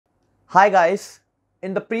Hi guys,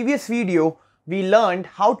 in the previous video we learned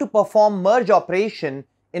how to perform merge operation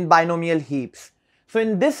in binomial heaps. So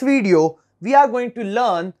in this video we are going to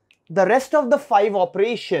learn the rest of the 5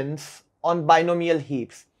 operations on binomial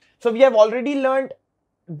heaps. So we have already learned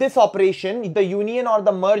this operation, the union or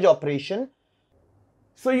the merge operation.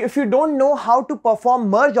 So if you don't know how to perform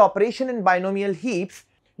merge operation in binomial heaps,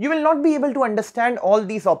 you will not be able to understand all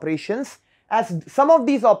these operations, as some of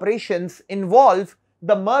these operations involve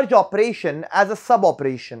the merge operation as a sub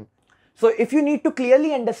operation. So if you need to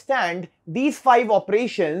clearly understand these 5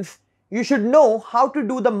 operations, you should know how to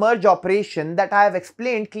do the merge operation that I have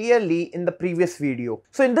explained clearly in the previous video.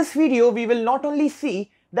 So in this video we will not only see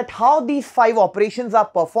that how these 5 operations are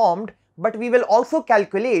performed, but we will also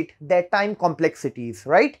calculate their time complexities,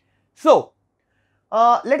 right? So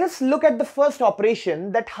let us look at the first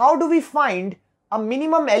operation, that how do we find a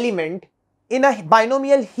minimum element in a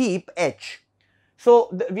binomial heap H.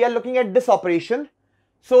 So we are looking at this operation.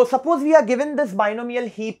 So suppose we are given this binomial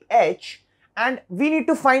heap H and we need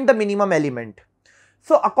to find the minimum element.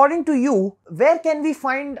 So according to you, where can we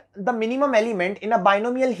find the minimum element in a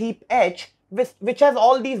binomial heap H which has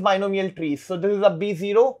all these binomial trees? So this is a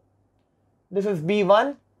B0, this is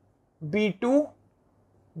B1, B2,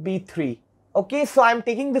 B3. Okay, so I am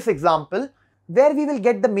taking this example where we will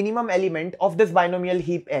get the minimum element of this binomial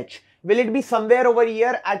heap H. Will it be somewhere over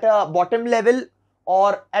here at a bottom level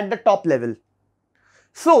or at the top level?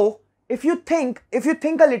 So if you think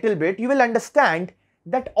a little bit, you will understand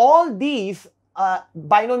that all these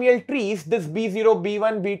binomial trees, this B0,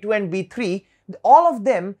 B1, B2 and B3, all of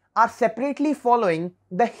them are separately following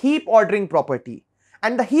the heap ordering property.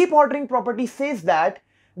 And the heap ordering property says that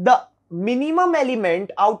the minimum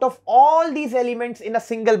element out of all these elements in a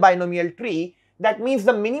single binomial tree, that means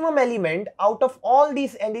the minimum element out of all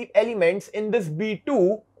these elements in this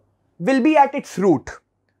B2 will be at its root,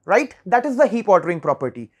 right? That is the heap ordering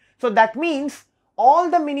property. So that means all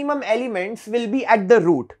the minimum elements will be at the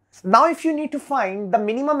root. Now if you need to find the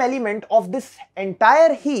minimum element of this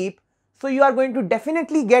entire heap, so you are going to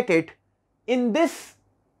definitely get it in this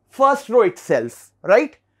first row itself,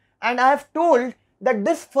 right? And I have told that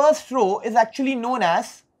this first row is actually known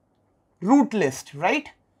as root list, right?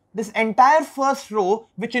 This entire first row,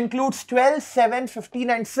 which includes 12, 7, 15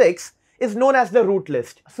 and 6, is known as the root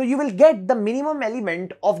list. So you will get the minimum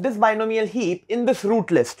element of this binomial heap in this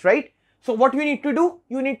root list, right? So what you need to do?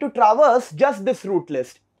 You need to traverse just this root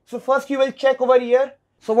list. So first you will check over here.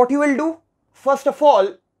 So what you will do? First of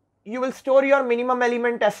all, you will store your minimum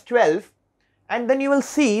element as 12, and then you will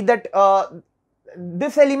see that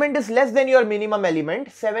this element is less than your minimum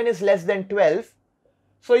element. 7 is less than 12.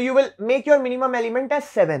 So you will make your minimum element as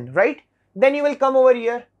 7, right? Then you will come over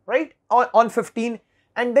here, right, on 15.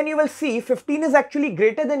 And then you will see 15 is actually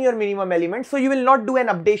greater than your minimum element. So you will not do an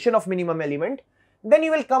updation of minimum element. Then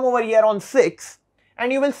you will come over here on 6.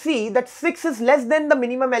 And you will see that 6 is less than the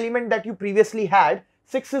minimum element that you previously had.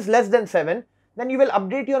 6 is less than 7. Then you will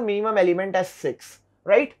update your minimum element as 6,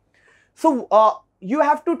 right? So you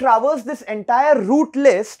have to traverse this entire root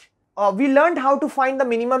list. We learned how to find the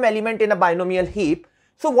minimum element in a binomial heap.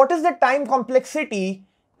 So what is the time complexity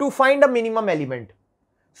to find a minimum element?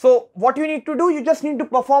 So what you need to do, you just need to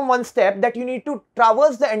perform one step, that you need to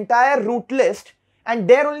traverse the entire root list, and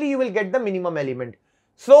there only you will get the minimum element.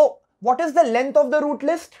 So what is the length of the root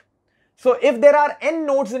list? So if there are n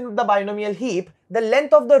nodes in the binomial heap, the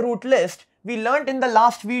length of the root list, we learnt in the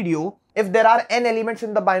last video, if there are n elements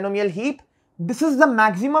in the binomial heap, this is the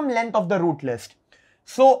maximum length of the root list.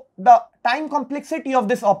 So the time complexity of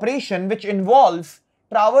this operation, which involves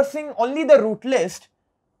traversing only the root list,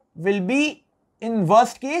 will be in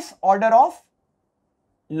worst case order of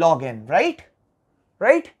log n, right?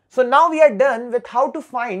 Right? So now we are done with how to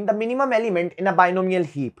find the minimum element in a binomial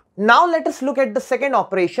heap. Now let us look at the second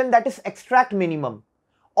operation, that is extract minimum,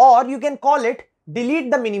 or you can call it delete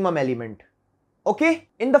the minimum element. Okay?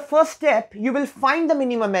 In the first step, you will find the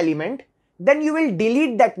minimum element, then you will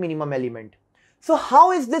delete that minimum element. So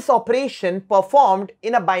how is this operation performed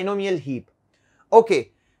in a binomial heap?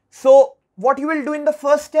 Okay, so what you will do in the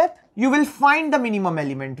first step, you will find the minimum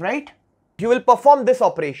element, right? You will perform this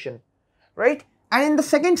operation, right? And in the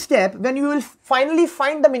second step, when you will finally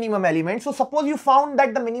find the minimum element, so suppose you found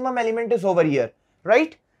that the minimum element is over here,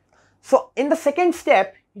 right? So in the second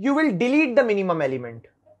step, you will delete the minimum element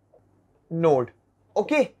node,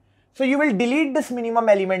 okay? So you will delete this minimum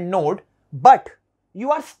element node, but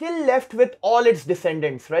you are still left with all its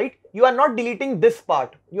descendants, right? You are not deleting this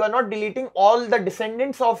part. You are not deleting all the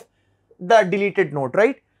descendants of the deleted node,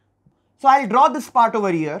 right? So I'll draw this part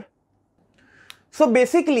over here. So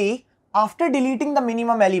basically, after deleting the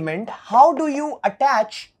minimum element, how do you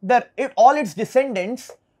attach all its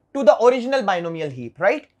descendants to the original binomial heap,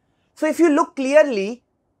 right? So if you look clearly,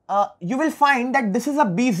 you will find that this is a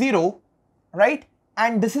B0, right?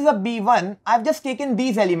 And this is a B1. I've just taken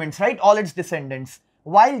these elements, right? All its descendants,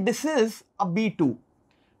 while this is a B2,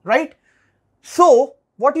 right? So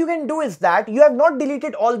what you can do is that you have not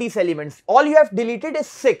deleted all these elements. All you have deleted is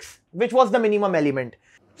 6, which was the minimum element.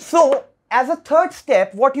 So as a third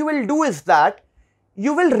step, what you will do is that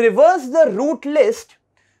you will reverse the root list.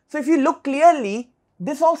 So if you look clearly,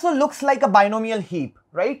 this also looks like a binomial heap,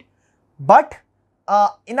 right? But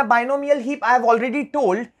in a binomial heap, I have already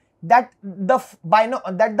told that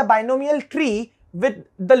the binomial tree with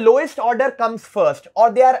the lowest order comes first,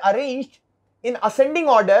 or they are arranged in ascending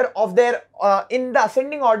order of their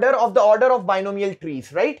the order of binomial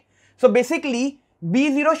trees, right? So basically,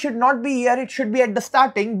 B0 should not be here, it should be at the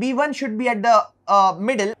starting, B1 should be at the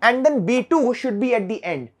middle, and then B2 should be at the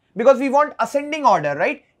end, because we want ascending order,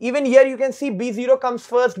 right? Even here you can see B0 comes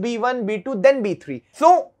first, B1, B2, then B3.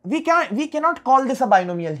 So we cannot call this a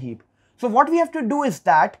binomial heap. So what we have to do is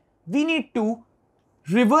that we need to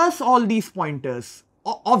reverse all these pointers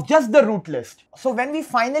of just the root list. So when we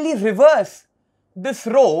finally reverse this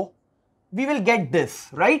row, we will get this,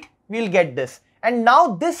 right? We will get this. And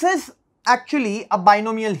now this is actually a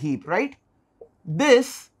binomial heap, right?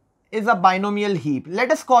 This is a binomial heap.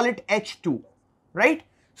 Let us call it H2, right?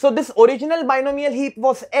 So this original binomial heap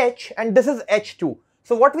was H and this is H2.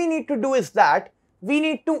 So what we need to do is that we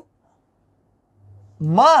need to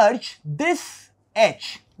merge this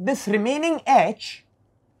H, this remaining H,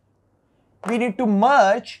 we need to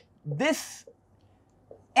merge this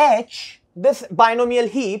H, this binomial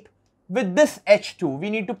heap with this H2. We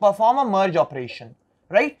need to perform a merge operation,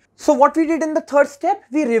 right? So what we did in the third step,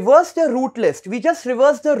 we reversed the root list. We just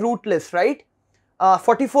reversed the root list, right?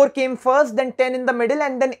 44 came first, then 10 in the middle,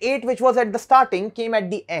 and then 8, which was at the starting, came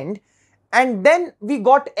at the end. And then we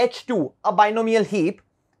got H2, a binomial heap.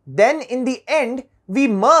 Then in the end, we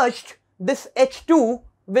merged this H2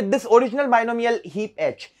 with this original binomial heap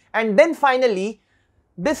H. And then finally,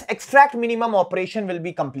 this extract minimum operation will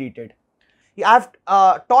be completed. I've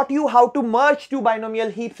taught you how to merge two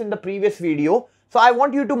binomial heaps in the previous video. So I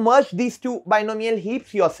want you to merge these two binomial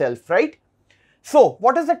heaps yourself, right? So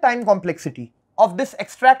what is the time complexity of this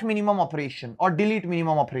extract minimum operation or delete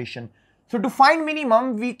minimum operation? So to find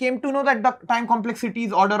minimum, we came to know that the time complexity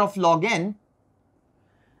is order of log n.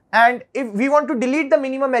 And if we want to delete the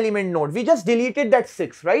minimum element node, we just deleted that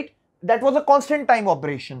 6, right? That was a constant time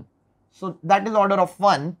operation. So that is order of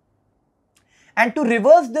 1. And to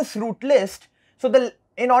reverse this root list, so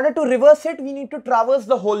in order to reverse it, we need to traverse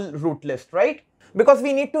the whole root list, right? Because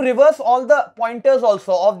we need to reverse all the pointers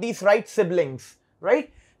also of these right siblings,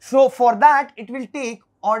 right? So for that, it will take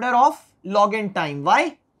order of log n time.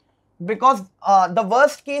 Why? Because the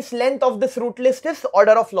worst case length of this root list is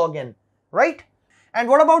order of log n, right? And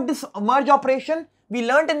what about this merge operation? We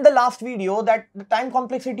learned in the last video that the time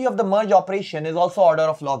complexity of the merge operation is also order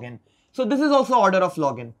of log n. So this is also order of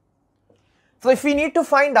log n. So if we need to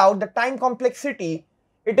find out the time complexity,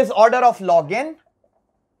 it is order of log n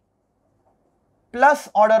plus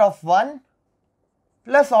order of 1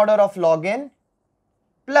 plus order of log n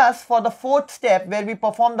plus for the fourth step where we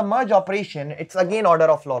perform the merge operation, it's again order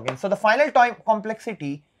of log n. So the final time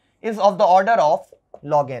complexity is of the order of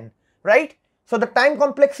log n, right? So the time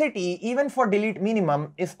complexity even for delete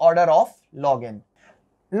minimum is order of log n.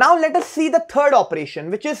 Now let us see the third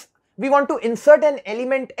operation, which is we want to insert an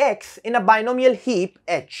element x in a binomial heap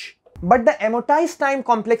h. But the amortized time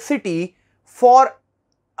complexity for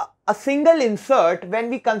a single insert when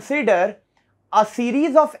we consider a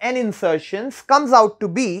series of n insertions comes out to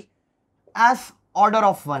be as order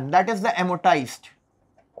of 1. That is the amortized,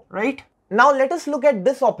 right? Now let us look at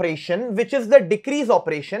this operation, which is the decrease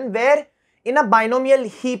operation, where in a binomial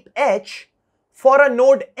heap h, for a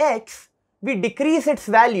node x, we decrease its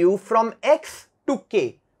value from x to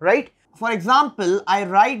k, right? For example, I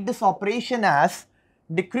write this operation as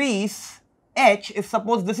decrease h. If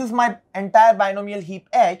suppose this is my entire binomial heap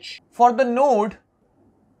h, for the node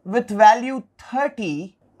with value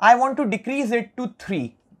 30, I want to decrease it to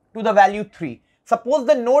 3, to the value 3. Suppose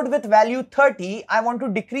the node with value 30, I want to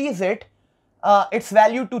decrease it, its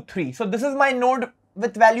value to 3. So this is my node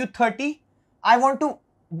with value 30. I want to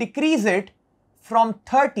decrease it from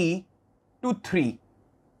 30 to 3.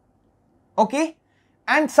 Okay?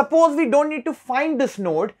 And suppose we don't need to find this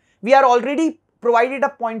node, we are already provided a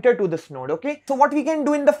pointer to this node. Okay? So what we can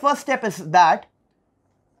do in the first step is that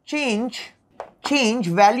change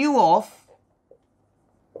value of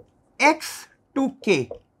x to k.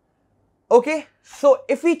 Okay? So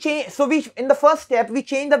if we change, in the first step, we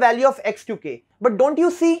change the value of x to k. But don't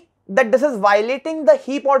you see that this is violating the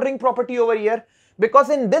heap ordering property over here? Because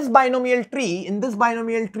in this binomial tree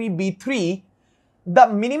B3, the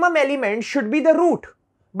minimum element should be the root.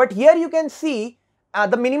 But here you can see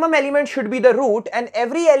the minimum element should be the root and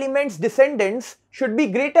every element's descendants should be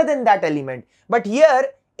greater than that element. But here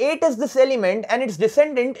 8 is this element and its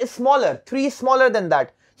descendant is smaller, 3 is smaller than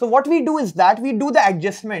that. So what we do is that we do the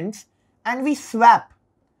adjustments and we swap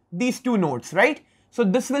these two nodes, right? So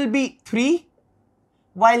this will be 3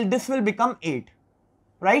 while this will become 8,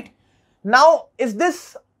 right? Now, is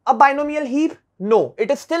this a binomial heap? No,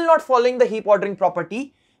 it is still not following the heap ordering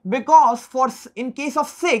property, because in case of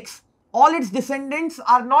 6, all its descendants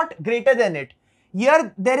are not greater than it.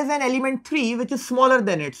 Here there is an element 3 which is smaller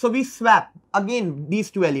than it. So we swap again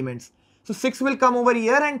these two elements. So 6 will come over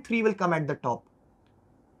here and 3 will come at the top.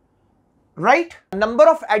 Right? Number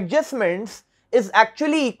of adjustments is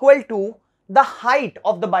actually equal to the height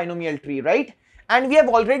of the binomial tree, right? And we have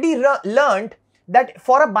already learned that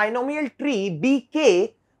for a binomial tree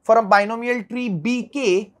BK,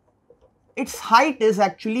 its height is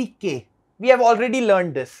actually k. We have already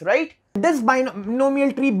learned this, right? This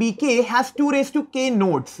binomial tree BK has 2 raised to k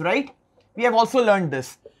nodes, right? We have also learned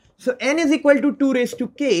this. So n is equal to 2 raised to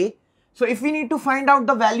k. So if we need to find out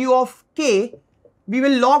the value of k, we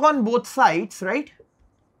will log on both sides, right?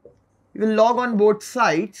 We will log on both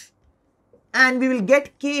sides and we will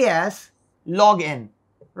get k as log n,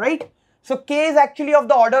 right? So k is actually of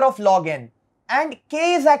the order of log n and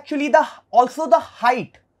k is actually also the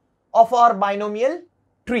height of our binomial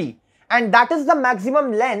tree, and that is the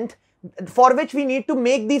maximum length for which we need to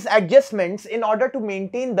make these adjustments in order to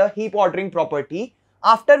maintain the heap ordering property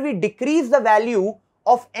after we decrease the value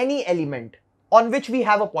of any element on which we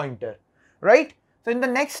have a pointer, right? So in the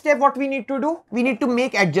next step, what we need to do? We need to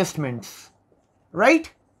make adjustments,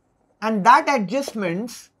 right? And that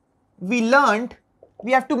adjustments we learned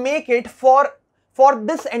we have to make it for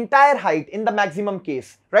this entire height in the maximum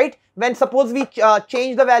case, right? When suppose we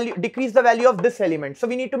change the value, decrease the value of this element. So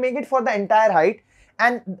we need to make it for the entire height,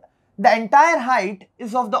 and the entire height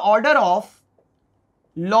is of the order of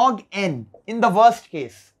log n in the worst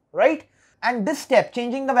case, right? And this step,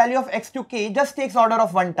 changing the value of x to k, just takes order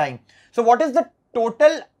of 1 time. So what is the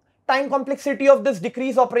total time complexity of this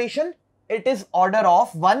decrease operation? It is order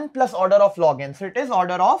of 1 plus order of log n. So it is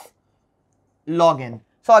order of log n.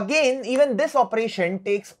 So again, even this operation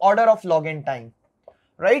takes order of log n time,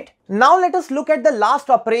 right? Now let us look at the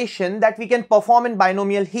last operation that we can perform in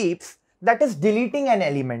binomial heaps, that is deleting an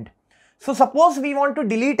element. So suppose we want to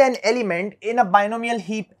delete an element in a binomial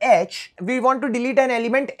heap H, we want to delete an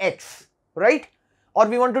element x, right? Or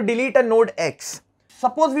we want to delete a node x.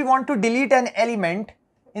 Suppose we want to delete an element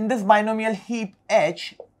in this binomial heap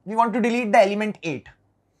H, we want to delete the element 8,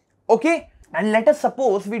 okay? And let us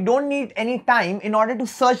suppose we don't need any time in order to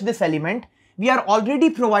search this element. We are already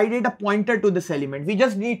provided a pointer to this element. We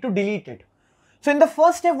just need to delete it. So in the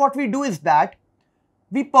first step, what we do is that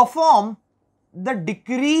we perform the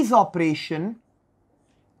decrease operation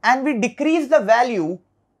and we decrease the value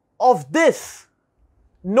of this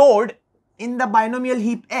node in the binomial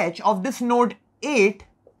heap H of this node 8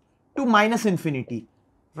 to minus infinity,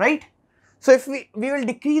 right? So if we will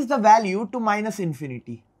decrease the value to minus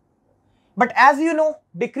infinity. But as you know,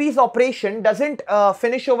 decrease operation doesn't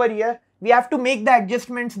finish over here. We have to make the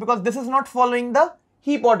adjustments because this is not following the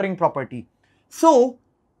heap ordering property. So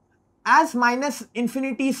as minus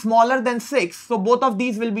infinity is smaller than 6, so both of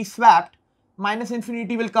these will be swapped. Minus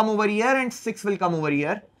infinity will come over here and 6 will come over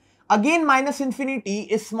here. Again, minus infinity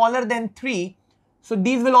is smaller than 3, so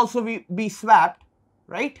these will also be swapped,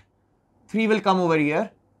 right? 3 will come over here.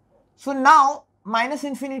 So now minus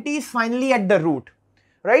infinity is finally at the root,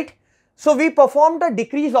 right? So we performed a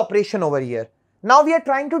decrease operation over here. Now we are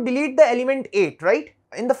trying to delete the element 8, right?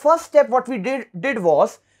 In the first step, what we did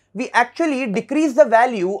was we actually decreased the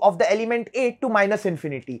value of the element 8 to minus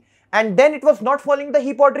infinity. And then it was not following the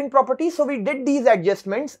heap ordering property, so we did these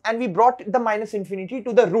adjustments and we brought the minus infinity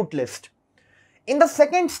to the root list. In the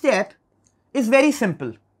second step is very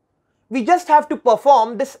simple. We just have to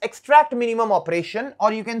perform this extract minimum operation,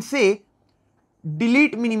 or you can say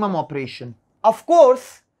delete minimum operation. Of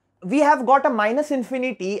course, we have got a minus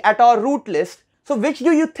infinity at our root list. So which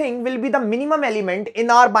do you think will be the minimum element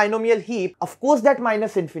in our binomial heap? Of course, that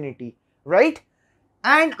minus infinity, right?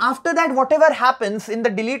 And after that, whatever happens in the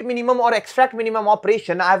delete minimum or extract minimum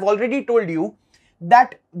operation, I have already told you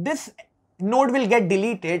that this node will get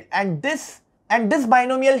deleted and this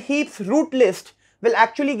binomial heap's root list will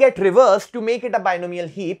actually get reversed to make it a binomial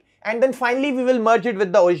heap, and then finally we will merge it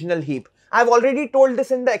with the original heap. I've already told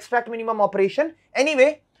this in the extract minimum operation.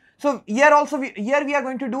 Anyway, so here also we are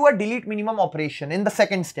going to do a delete minimum operation in the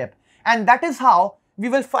second step, and that is how we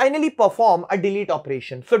will finally perform a delete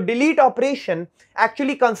operation. So delete operation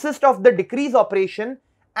actually consists of the decrease operation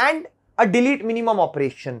and a delete minimum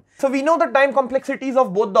operation. So we know the time complexities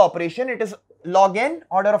of both the operation. It is log n,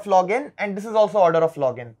 order of log n, and this is also order of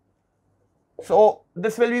log n. So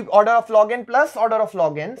this will be order of log n plus order of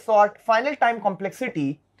log n. So our final time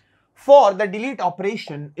complexity for the delete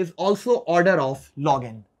operation is also order of log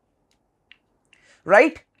n,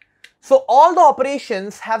 right? So all the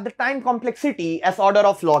operations have the time complexity as order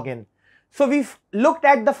of log n. So we've looked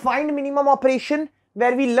at the find minimum operation,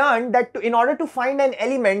 where we learned that in order to find an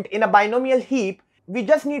element in a binomial heap, we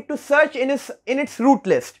just need to search in its root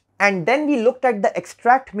list. And then we looked at the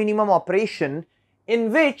extract minimum operation,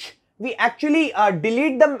 in which we actually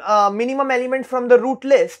delete the minimum element from the root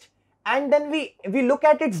list, and then we look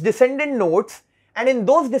at its descendant nodes, and in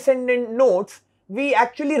those descendant nodes we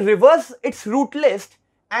actually reverse its root list,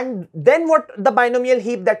 and then what the binomial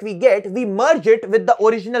heap that we get, we merge it with the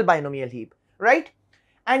original binomial heap, right?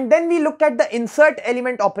 And then we looked at the insert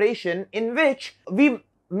element operation, in which we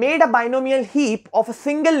made a binomial heap of a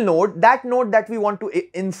single node, that node that we want to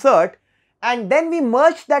insert, and then we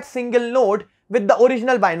merged that single node with the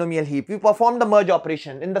original binomial heap. We performed the merge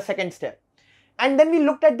operation in the second step. And then we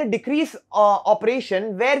looked at the decrease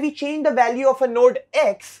operation, where we changed the value of a node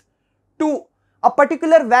x to a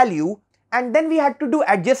particular value, and then we had to do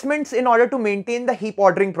adjustments in order to maintain the heap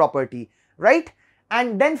ordering property, right?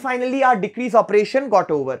 And then finally our decrease operation got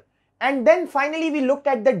over. And then finally we looked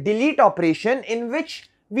at the delete operation, in which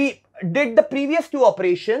we did the previous two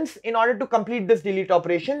operations in order to complete this delete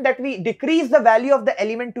operation, that we decrease the value of the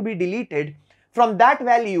element to be deleted from that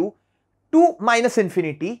value to minus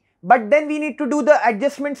infinity, but then we need to do the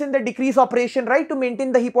adjustments in the decrease operation, right, to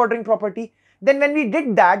maintain the heap ordering property. Then when we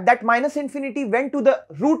did that, that minus infinity went to the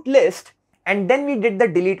root list, and then we did the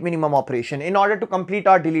delete minimum operation in order to complete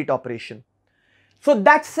our delete operation. So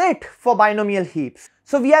that's it for binomial heaps.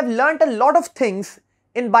 So we have learnt a lot of things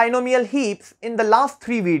in binomial heaps in the last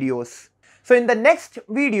 3 videos. So in the next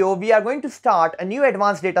video, we are going to start a new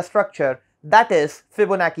advanced data structure, that is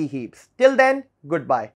Fibonacci heaps. Till then, goodbye.